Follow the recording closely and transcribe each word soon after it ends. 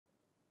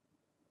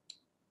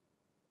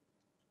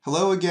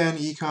Hello again,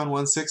 Econ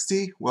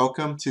 160.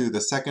 Welcome to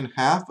the second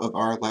half of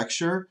our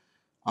lecture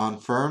on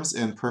firms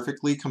in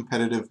perfectly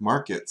competitive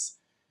markets.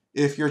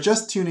 If you're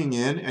just tuning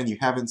in and you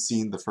haven't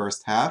seen the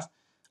first half,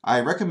 I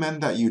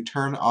recommend that you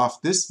turn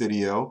off this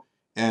video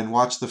and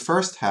watch the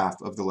first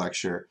half of the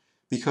lecture,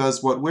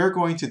 because what we're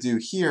going to do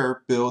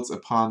here builds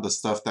upon the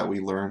stuff that we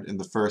learned in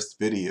the first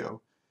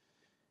video.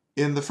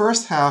 In the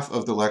first half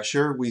of the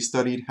lecture, we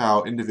studied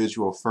how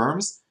individual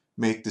firms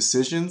make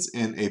decisions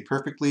in a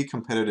perfectly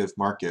competitive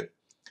market.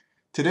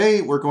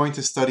 Today, we're going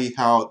to study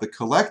how the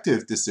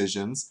collective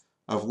decisions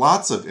of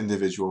lots of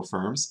individual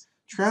firms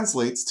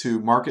translates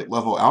to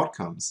market-level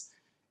outcomes.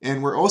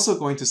 And we're also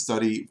going to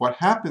study what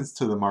happens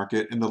to the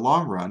market in the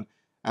long run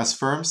as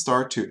firms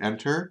start to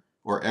enter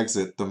or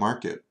exit the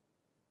market.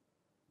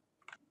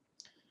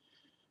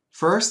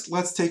 First,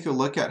 let's take a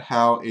look at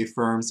how a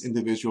firm's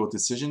individual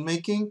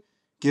decision-making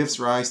gives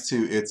rise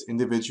to its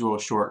individual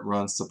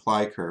short-run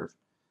supply curve.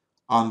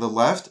 On the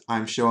left,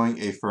 I'm showing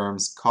a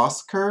firm's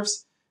cost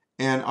curves,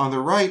 and on the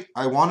right,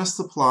 I want us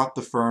to plot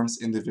the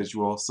firm's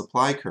individual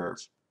supply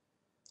curve.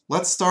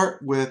 Let's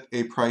start with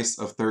a price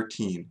of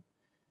 13.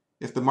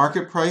 If the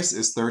market price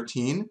is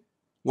 13,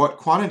 what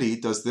quantity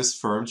does this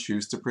firm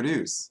choose to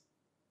produce?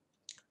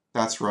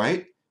 That's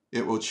right,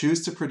 it will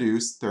choose to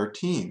produce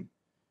 13.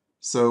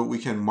 So we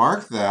can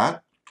mark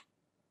that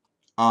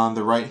on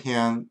the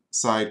right-hand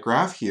side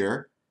graph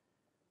here.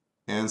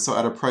 And so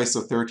at a price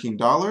of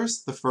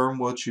 $13, the firm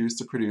will choose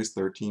to produce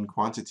 13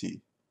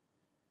 quantity.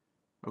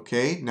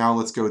 Okay, now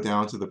let's go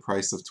down to the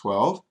price of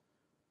 12.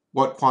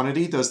 What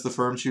quantity does the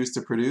firm choose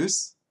to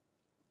produce?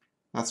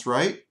 That's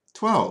right,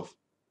 12.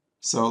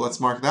 So let's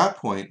mark that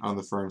point on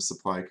the firm's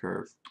supply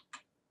curve.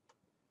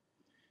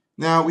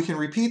 Now we can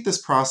repeat this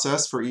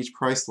process for each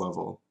price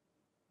level.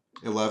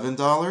 $11,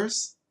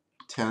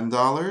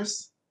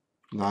 $10,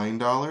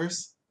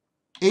 $9,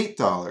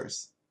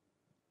 $8.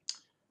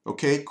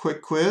 Okay,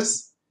 quick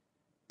quiz.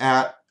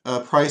 At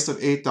a price of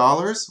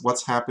 $8,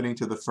 what's happening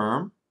to the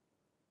firm?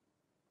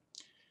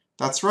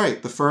 That's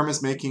right, the firm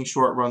is making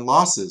short-run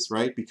losses,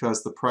 right?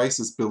 Because the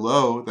price is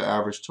below the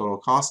average total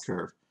cost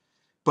curve.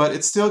 But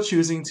it's still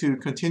choosing to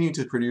continue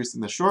to produce in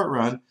the short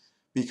run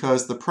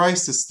because the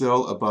price is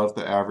still above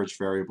the average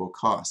variable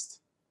cost.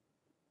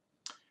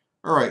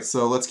 All right,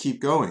 so let's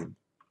keep going.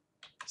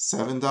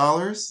 $7,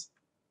 $6,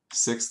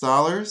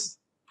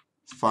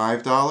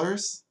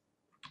 $5,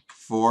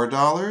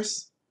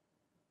 $4.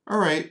 All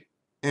right,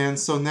 and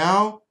so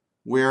now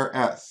we're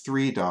at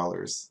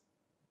 $3.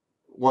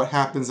 What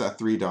happens at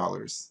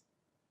 $3?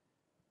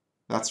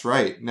 That's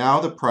right,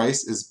 now the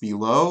price is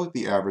below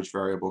the average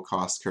variable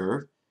cost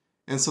curve,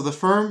 and so the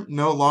firm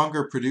no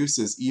longer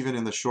produces even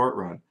in the short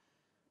run.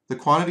 The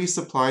quantity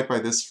supplied by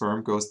this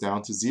firm goes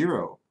down to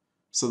 0.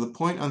 So the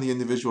point on the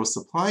individual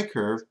supply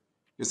curve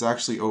is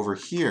actually over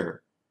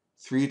here,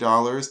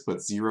 $3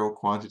 but 0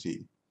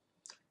 quantity.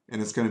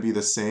 And it's going to be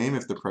the same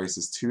if the price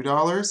is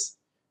 $2,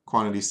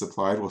 quantity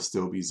supplied will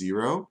still be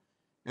 0,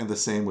 and the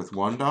same with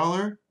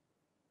 $1,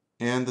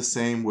 and the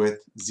same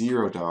with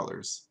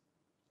 $0.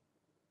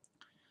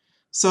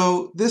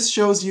 So this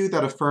shows you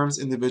that a firm's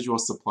individual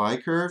supply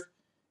curve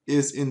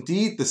is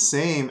indeed the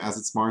same as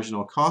its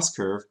marginal cost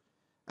curve,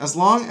 as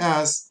long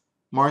as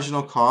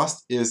marginal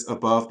cost is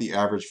above the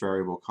average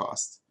variable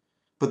cost.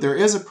 But there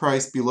is a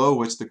price below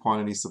which the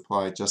quantity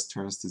supplied just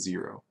turns to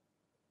 0.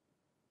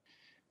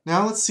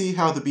 Now let's see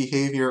how the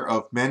behavior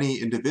of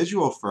many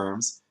individual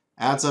firms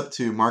adds up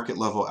to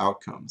market-level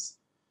outcomes.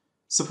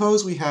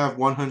 Suppose we have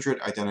 100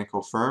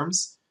 identical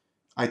firms,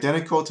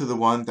 identical to the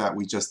one that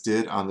we just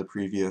did on the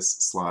previous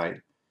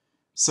slide.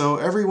 So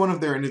every one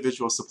of their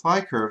individual supply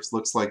curves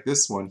looks like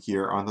this one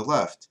here on the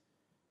left.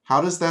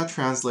 How does that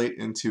translate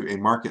into a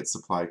market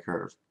supply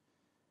curve?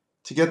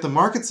 To get the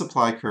market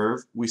supply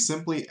curve, we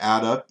simply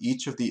add up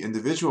each of the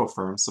individual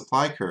firms'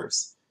 supply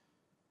curves.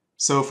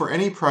 So for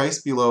any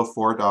price below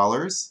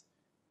 $4,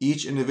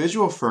 each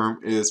individual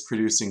firm is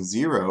producing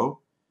 0,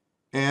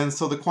 and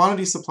so the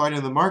quantity supplied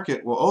in the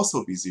market will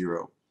also be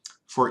 0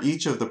 for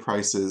each of the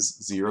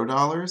prices $0,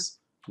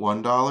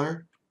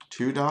 $1,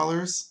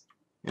 $2,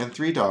 and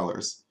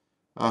 $3.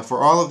 For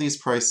all of these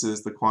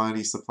prices, the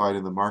quantity supplied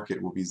in the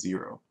market will be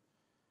 0.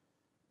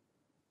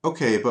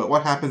 Okay, but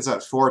what happens at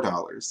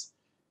 $4?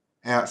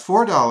 At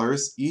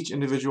 $4, each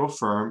individual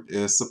firm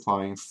is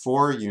supplying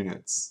 4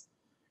 units.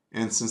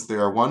 And since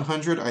there are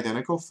 100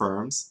 identical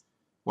firms,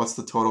 what's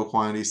the total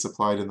quantity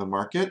supplied in the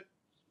market?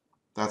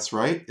 That's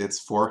right, it's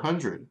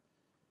 400.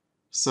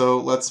 So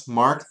let's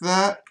mark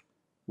that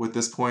with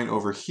this point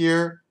over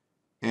here.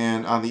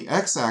 And on the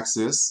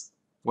x-axis,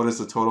 what is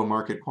the total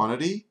market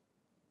quantity?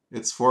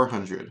 It's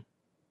 400.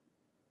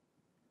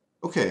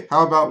 Okay,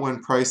 how about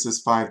when price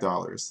is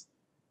 $5?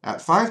 At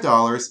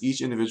 $5,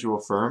 each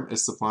individual firm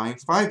is supplying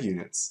 5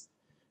 units.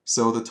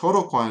 So the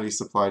total quantity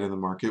supplied in the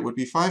market would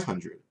be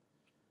 500.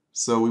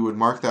 So we would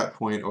mark that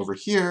point over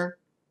here,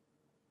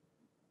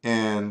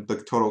 and the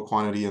total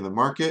quantity in the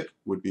market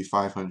would be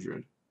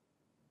 500.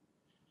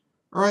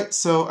 All right,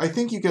 so I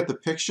think you get the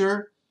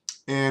picture,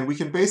 and we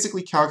can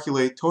basically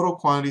calculate total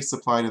quantity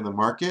supplied in the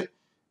market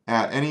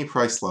at any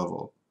price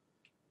level.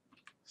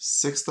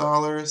 $6,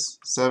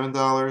 $7,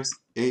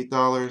 $8, $9,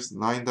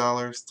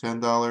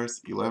 $10,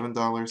 $11,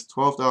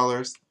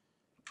 $12,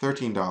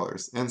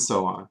 $13, and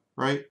so on,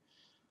 right?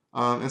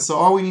 And so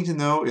all we need to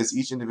know is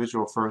each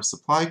individual firm's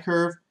supply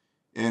curve,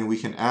 and we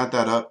can add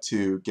that up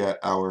to get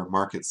our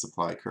market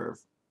supply curve.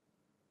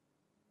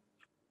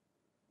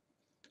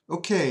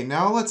 Okay,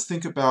 now let's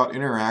think about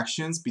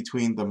interactions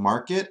between the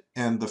market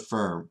and the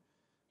firm.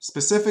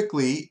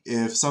 Specifically,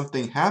 if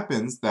something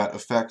happens that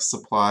affects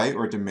supply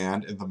or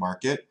demand in the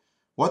market,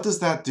 what does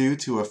that do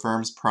to a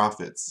firm's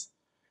profits?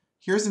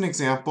 Here's an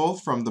example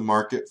from the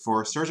market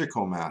for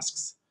surgical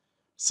masks.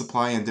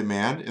 Supply and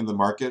demand in the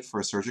market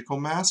for surgical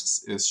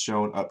masks is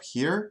shown up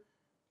here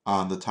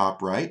on the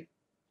top right.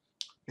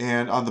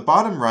 And on the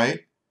bottom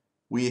right,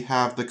 we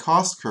have the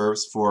cost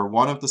curves for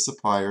one of the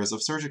suppliers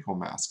of surgical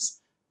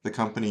masks, the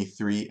company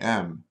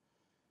 3M.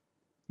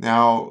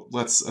 Now,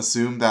 let's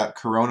assume that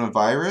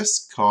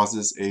coronavirus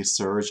causes a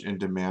surge in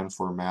demand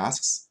for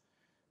masks,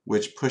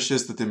 which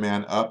pushes the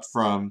demand up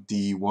from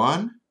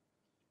D1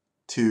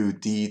 to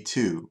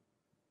D2.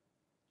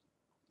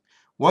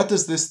 What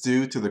does this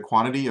do to the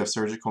quantity of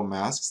surgical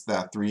masks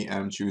that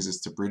 3M chooses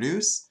to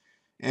produce?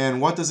 And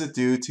what does it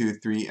do to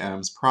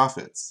 3M's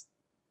profits?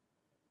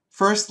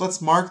 First,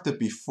 let's mark the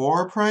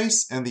before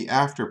price and the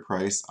after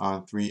price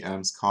on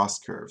 3M's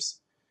cost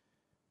curves.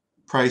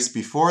 Price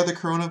before the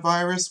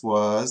coronavirus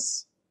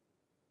was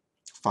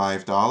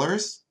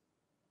 $5.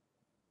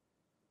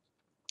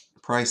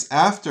 Price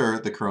after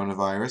the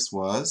coronavirus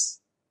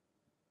was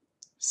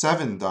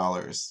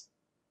 $7.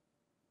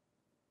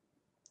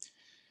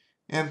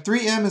 And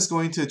 3M is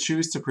going to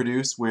choose to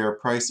produce where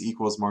price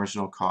equals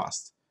marginal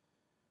cost.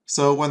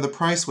 So when the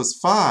price was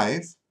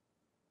 5,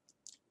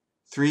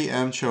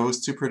 3M chose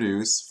to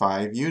produce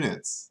 5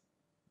 units.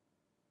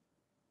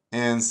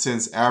 And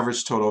since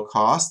average total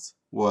cost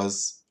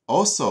was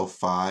also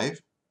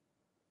 5,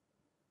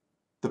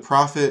 the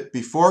profit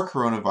before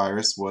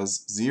coronavirus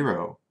was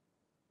 0.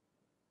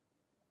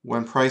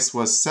 When price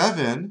was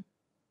 7,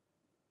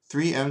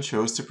 3M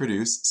chose to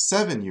produce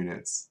 7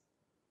 units.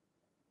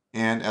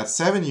 And at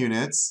 7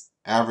 units,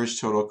 average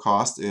total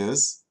cost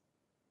is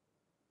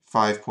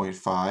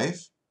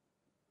 5.5.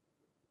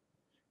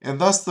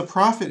 And thus the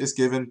profit is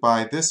given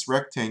by this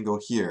rectangle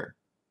here,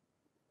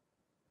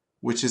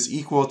 which is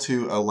equal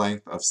to a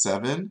length of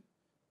 7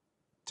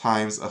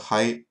 times a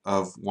height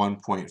of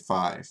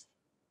 1.5.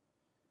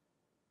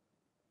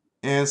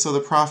 And so the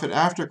profit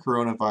after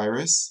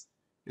coronavirus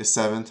is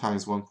 7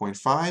 times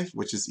 1.5,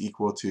 which is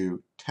equal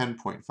to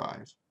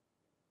 10.5.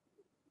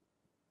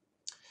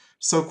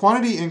 So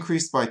quantity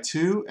increased by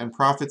 2 and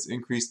profits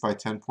increased by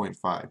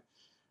 10.5.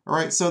 All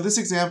right, so this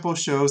example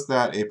shows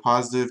that a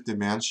positive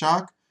demand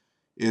shock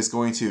is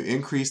going to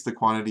increase the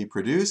quantity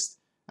produced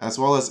as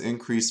well as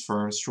increase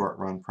firms'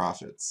 short-run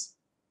profits.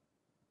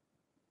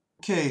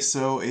 Okay,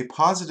 so a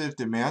positive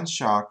demand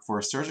shock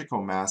for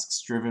surgical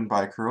masks driven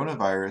by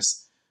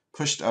coronavirus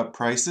pushed up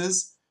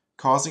prices,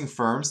 causing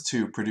firms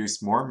to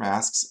produce more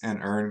masks and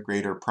earn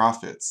greater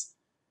profits.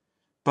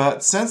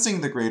 But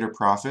sensing the greater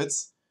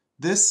profits,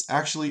 this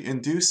actually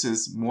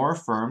induces more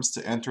firms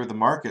to enter the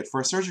market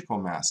for surgical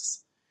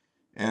masks.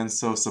 And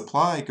so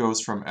supply goes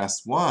from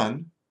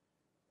S1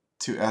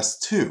 to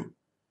S2,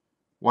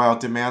 while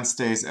demand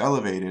stays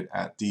elevated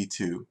at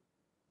D2.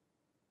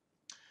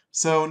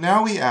 So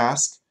now we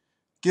ask,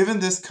 given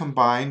this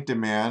combined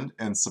demand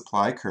and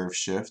supply curve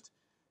shift,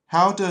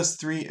 how does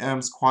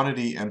 3M's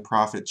quantity and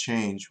profit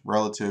change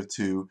relative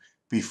to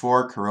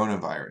before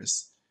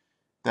coronavirus?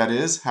 That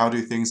is, how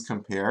do things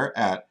compare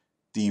at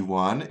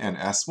D1 and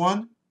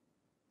S1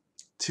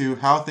 to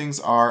how things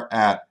are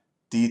at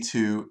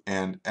D2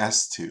 and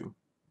S2?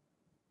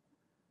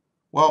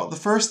 Well, the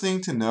first thing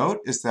to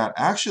note is that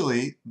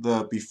actually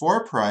the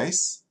before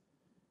price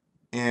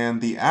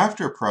and the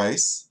after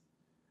price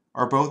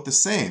are both the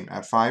same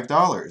at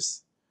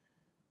 $5,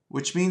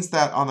 which means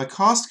that on the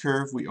cost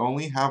curve we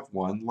only have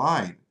one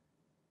line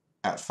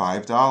at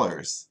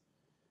 $5.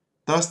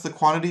 Thus the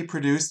quantity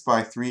produced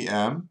by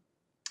 3M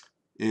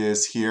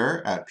is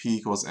here at P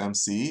equals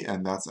MC,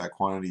 and that's at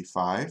quantity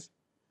 5,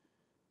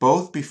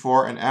 both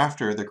before and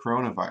after the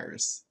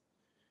coronavirus.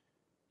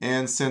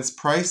 And since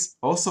price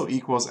also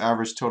equals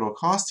average total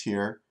cost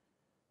here,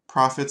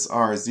 profits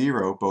are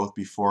 0 both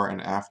before and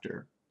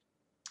after.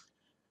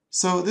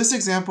 So this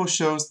example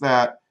shows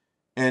that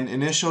an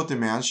initial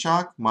demand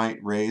shock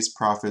might raise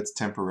profits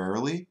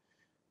temporarily,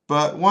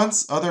 but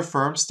once other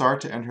firms start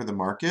to enter the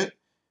market,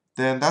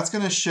 then that's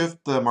going to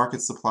shift the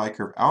market supply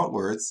curve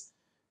outwards,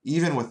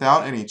 even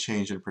without any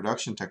change in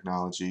production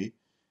technology,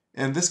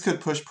 and this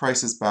could push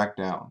prices back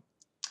down.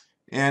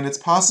 And it's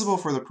possible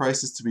for the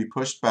prices to be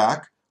pushed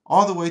back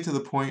all the way to the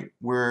point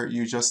where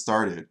you just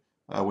started,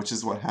 which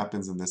is what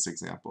happens in this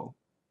example.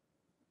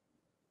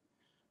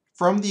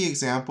 From the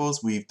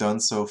examples we've done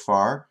so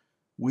far,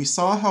 we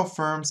saw how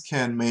firms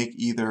can make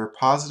either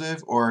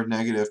positive or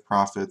negative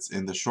profits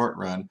in the short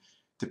run,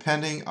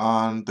 depending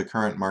on the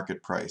current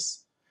market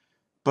price.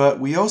 But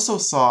we also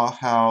saw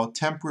how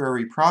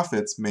temporary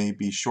profits may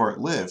be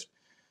short-lived,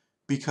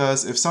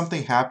 because if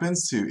something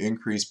happens to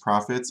increase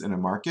profits in a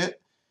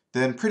market,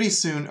 then pretty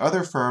soon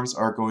other firms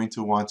are going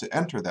to want to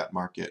enter that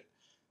market.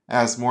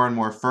 As more and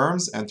more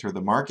firms enter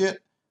the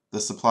market, the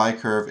supply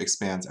curve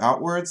expands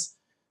outwards,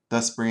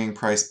 thus bringing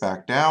price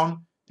back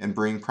down and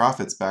bringing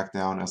profits back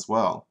down as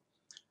well.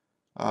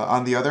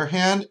 On the other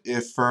hand,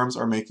 if firms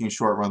are making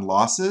short-run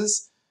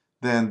losses,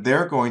 then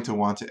they're going to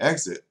want to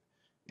exit.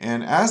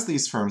 And as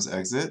these firms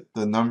exit,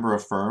 the number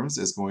of firms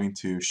is going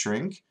to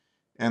shrink,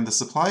 and the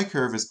supply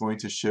curve is going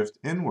to shift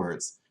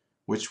inwards,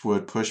 which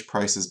would push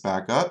prices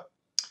back up,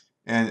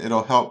 and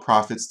it'll help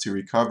profits to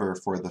recover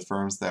for the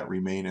firms that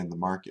remain in the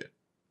market.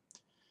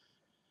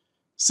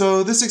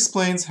 So this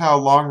explains how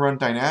long-run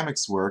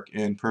dynamics work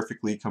in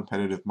perfectly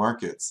competitive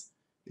markets.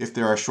 If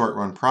there are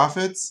short-run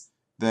profits,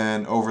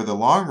 then over the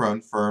long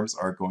run, firms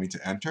are going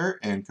to enter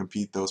and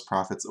compete those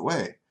profits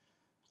away.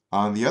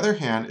 On the other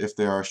hand, if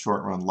there are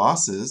short-run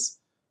losses,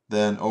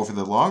 then over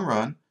the long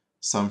run,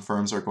 some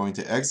firms are going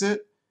to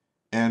exit,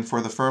 and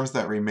for the firms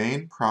that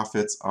remain,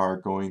 profits are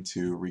going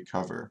to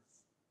recover.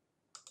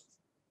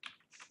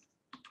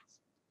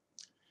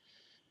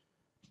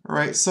 All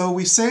right, so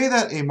we say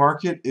that a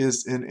market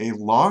is in a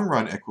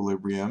long-run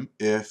equilibrium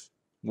if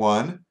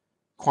 1,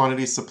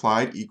 quantity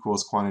supplied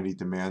equals quantity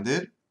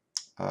demanded.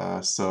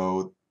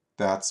 So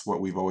that's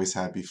what we've always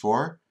had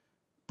before.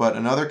 But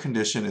another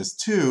condition is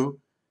 2,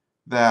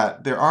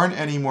 that there aren't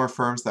any more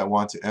firms that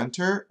want to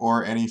enter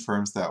or any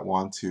firms that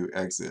want to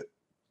exit.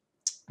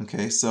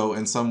 Okay, so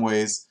in some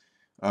ways,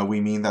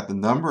 we mean that the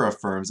number of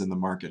firms in the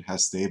market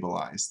has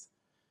stabilized.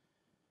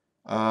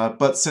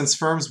 But since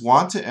firms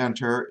want to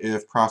enter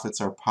if profits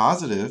are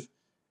positive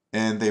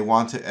and they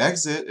want to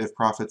exit if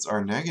profits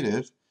are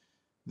negative,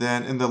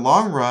 then in the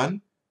long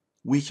run,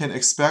 we can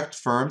expect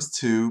firms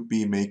to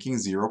be making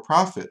zero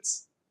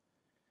profits.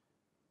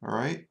 All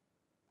right?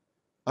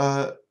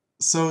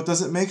 So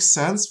does it make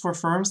sense for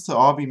firms to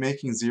all be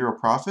making zero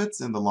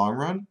profits in the long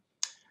run?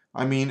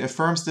 I mean, if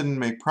firms didn't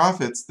make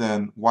profits,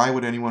 then why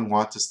would anyone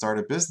want to start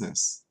a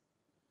business?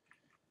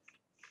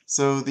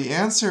 So the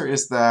answer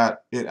is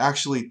that it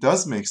actually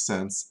does make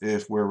sense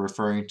if we're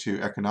referring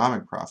to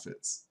economic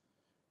profits,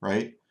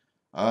 right?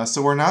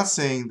 So we're not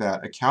saying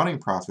that accounting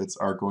profits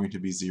are going to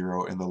be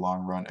zero in the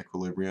long-run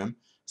equilibrium.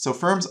 So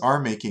firms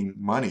are making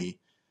money,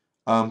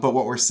 but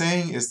what we're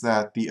saying is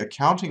that the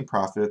accounting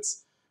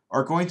profits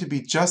are going to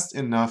be just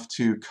enough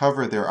to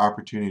cover their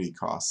opportunity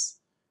costs,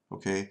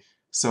 okay?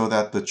 So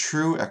that the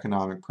true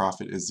economic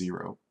profit is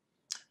zero.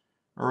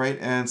 All right,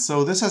 and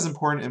so this has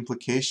important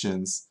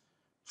implications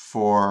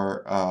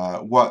for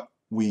what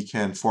we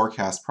can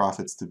forecast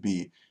profits to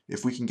be.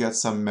 If we can get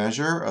some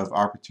measure of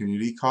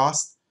opportunity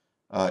cost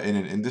in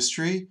an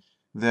industry,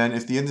 then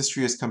if the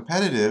industry is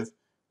competitive,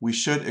 we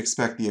should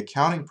expect the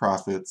accounting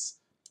profits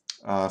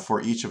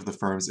for each of the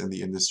firms in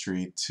the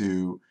industry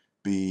to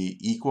be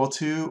equal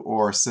to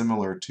or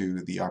similar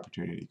to the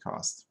opportunity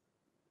cost.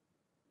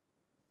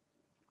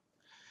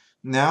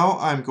 Now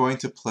I'm going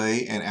to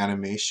play an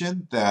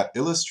animation that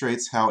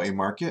illustrates how a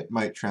market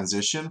might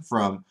transition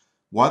from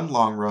one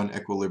long-run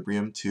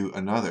equilibrium to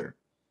another.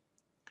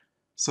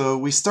 So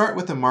we start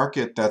with a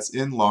market that's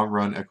in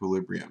long-run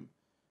equilibrium.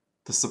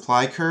 The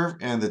supply curve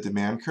and the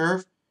demand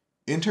curve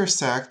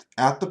intersect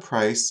at the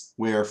price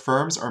where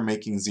firms are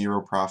making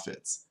zero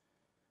profits.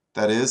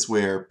 That is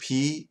where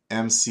P,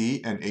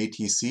 MC, and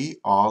ATC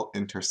all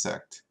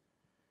intersect.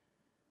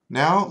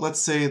 Now let's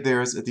say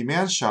there's a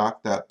demand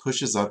shock that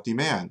pushes up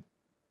demand.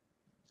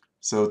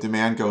 So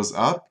demand goes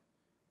up,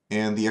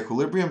 and the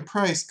equilibrium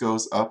price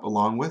goes up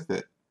along with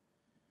it.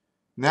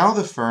 Now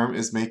the firm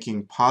is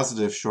making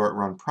positive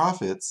short-run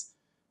profits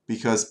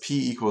because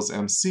P equals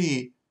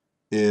MC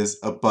is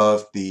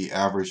above the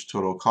average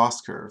total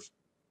cost curve.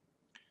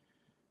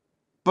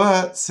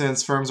 But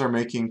since firms are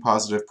making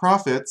positive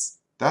profits,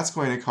 that's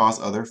going to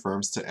cause other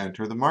firms to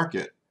enter the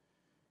market.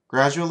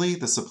 Gradually,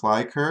 the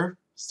supply curve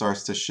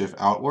starts to shift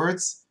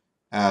outwards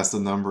as the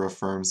number of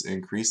firms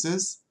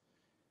increases.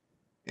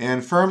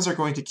 And firms are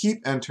going to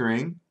keep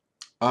entering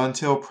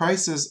until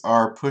prices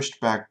are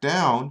pushed back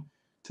down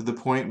to the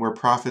point where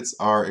profits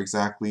are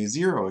exactly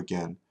zero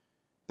again.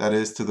 That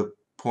is, to the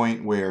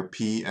point where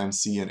P,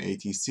 MC, and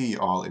ATC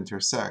all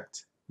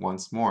intersect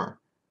once more.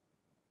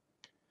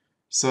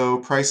 So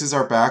prices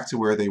are back to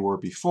where they were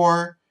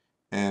before,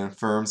 and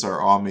firms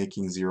are all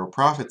making zero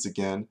profits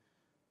again,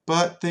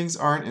 but things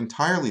aren't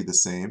entirely the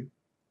same.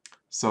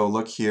 So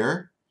look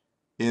here.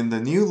 In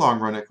the new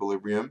long-run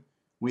equilibrium,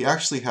 we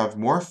actually have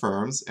more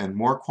firms and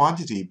more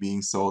quantity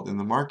being sold in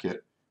the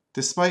market,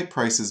 despite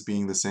prices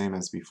being the same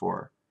as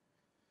before.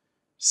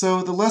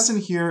 So the lesson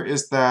here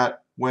is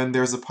that when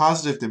there's a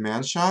positive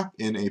demand shock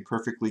in a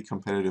perfectly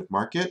competitive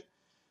market,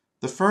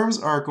 the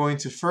firms are going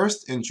to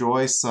first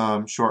enjoy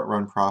some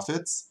short-run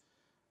profits,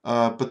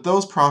 but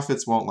those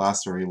profits won't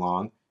last very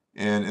long,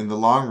 and in the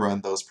long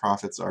run, those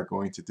profits are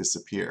going to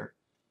disappear.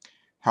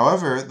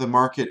 However, the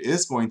market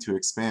is going to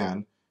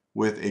expand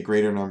with a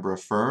greater number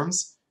of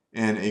firms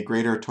and a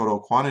greater total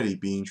quantity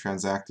being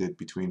transacted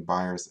between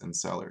buyers and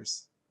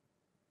sellers.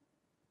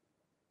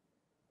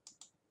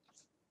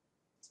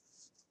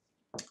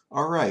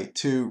 All right,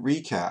 to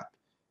recap,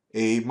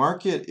 a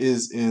market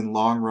is in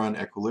long-run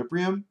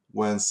equilibrium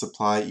when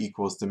supply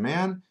equals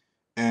demand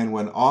and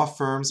when all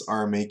firms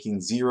are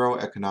making zero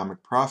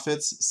economic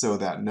profits so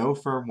that no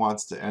firm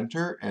wants to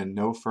enter and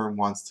no firm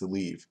wants to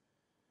leave.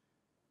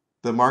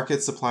 The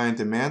market supply and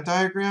demand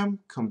diagram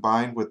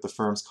combined with the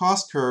firm's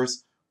cost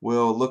curves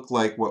will look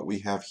like what we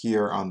have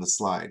here on the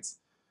slides.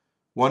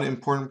 One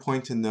important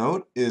point to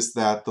note is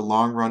that the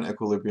long-run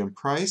equilibrium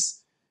price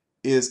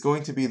is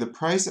going to be the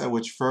price at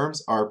which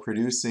firms are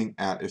producing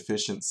at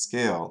efficient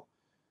scale,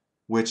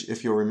 which,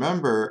 if you'll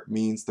remember,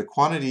 means the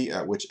quantity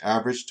at which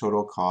average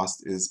total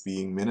cost is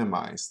being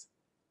minimized.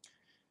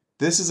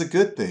 This is a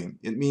good thing.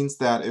 It means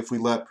that if we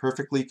let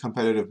perfectly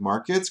competitive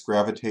markets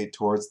gravitate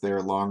towards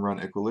their long-run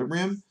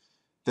equilibrium,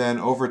 then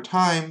over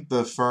time,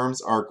 the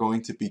firms are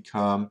going to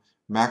become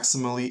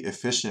maximally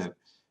efficient,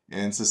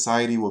 and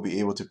society will be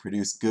able to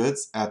produce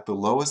goods at the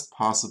lowest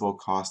possible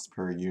cost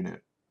per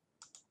unit.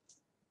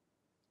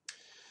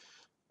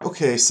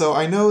 Okay, so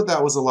I know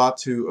that was a lot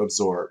to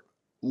absorb.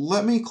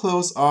 Let me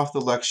close off the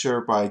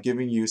lecture by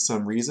giving you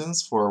some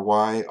reasons for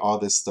why all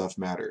this stuff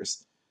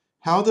matters.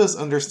 How does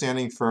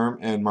understanding firm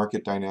and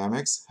market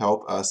dynamics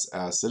help us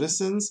as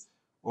citizens,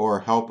 or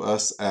help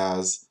us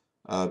as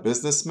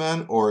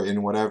businessmen, or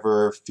in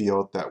whatever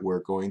field that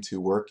we're going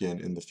to work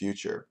in the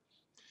future?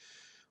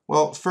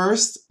 Well,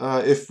 first,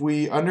 if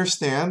we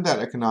understand that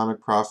economic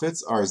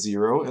profits are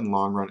zero in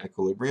long-run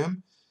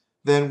equilibrium,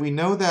 then we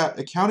know that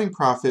accounting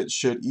profit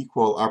should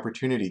equal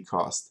opportunity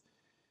cost.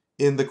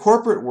 In the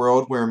corporate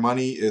world where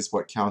money is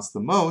what counts the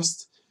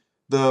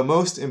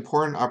most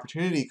important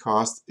opportunity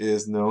cost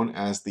is known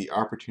as the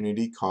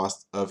opportunity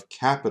cost of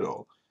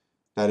capital.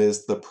 That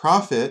is the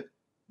profit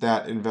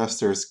that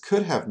investors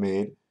could have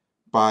made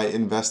by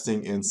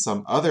investing in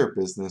some other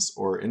business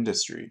or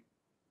industry.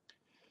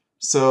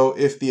 So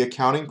if the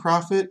accounting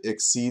profit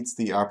exceeds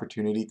the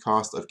opportunity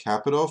cost of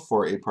capital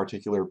for a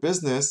particular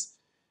business,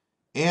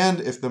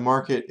 and if the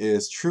market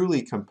is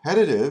truly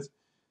competitive,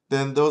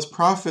 then those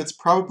profits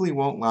probably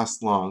won't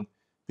last long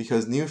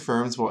because new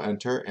firms will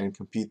enter and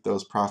compete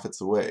those profits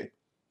away.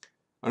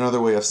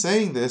 Another way of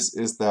saying this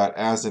is that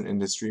as an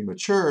industry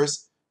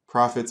matures,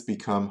 profits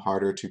become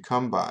harder to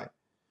come by.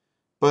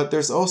 But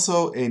there's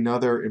also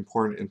another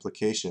important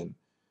implication,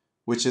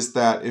 which is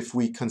that if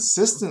we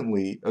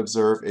consistently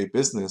observe a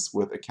business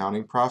with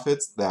accounting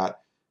profits that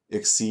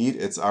exceed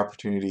its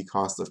opportunity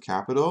cost of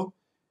capital,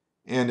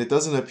 and it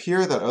doesn't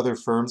appear that other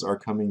firms are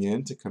coming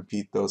in to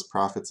compete those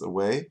profits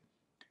away,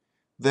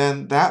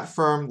 then that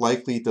firm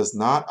likely does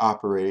not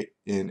operate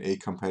in a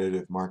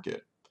competitive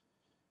market.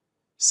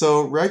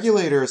 So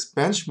regulators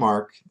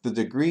benchmark the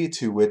degree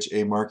to which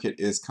a market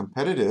is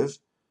competitive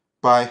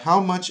by how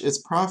much its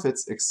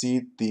profits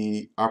exceed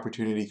the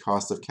opportunity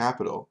cost of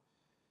capital.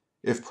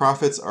 If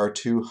profits are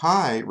too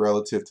high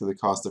relative to the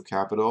cost of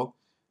capital,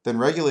 then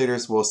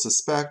regulators will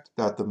suspect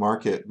that the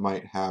market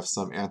might have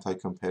some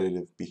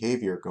anti-competitive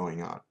behavior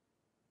going on.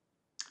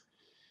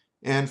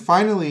 And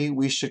finally,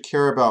 we should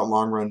care about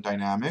long-run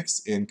dynamics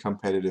in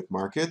competitive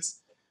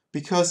markets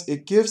because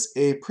it gives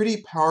a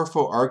pretty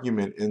powerful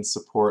argument in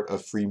support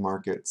of free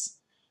markets.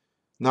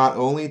 Not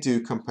only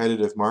do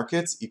competitive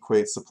markets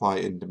equate supply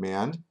and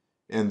demand,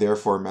 and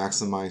therefore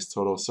maximize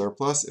total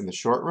surplus in the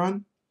short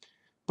run,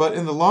 but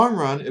in the long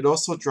run, it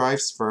also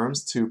drives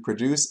firms to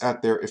produce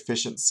at their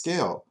efficient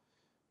scale,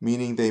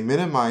 meaning they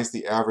minimize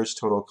the average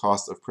total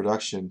cost of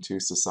production to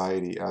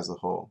society as a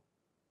whole.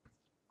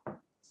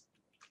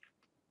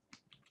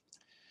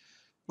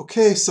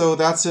 Okay, so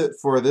that's it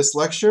for this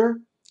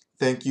lecture.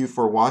 Thank you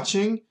for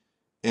watching,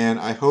 and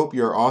I hope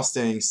you're all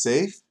staying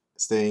safe,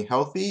 staying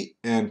healthy,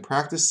 and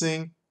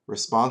practicing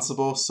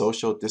responsible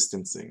social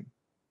distancing.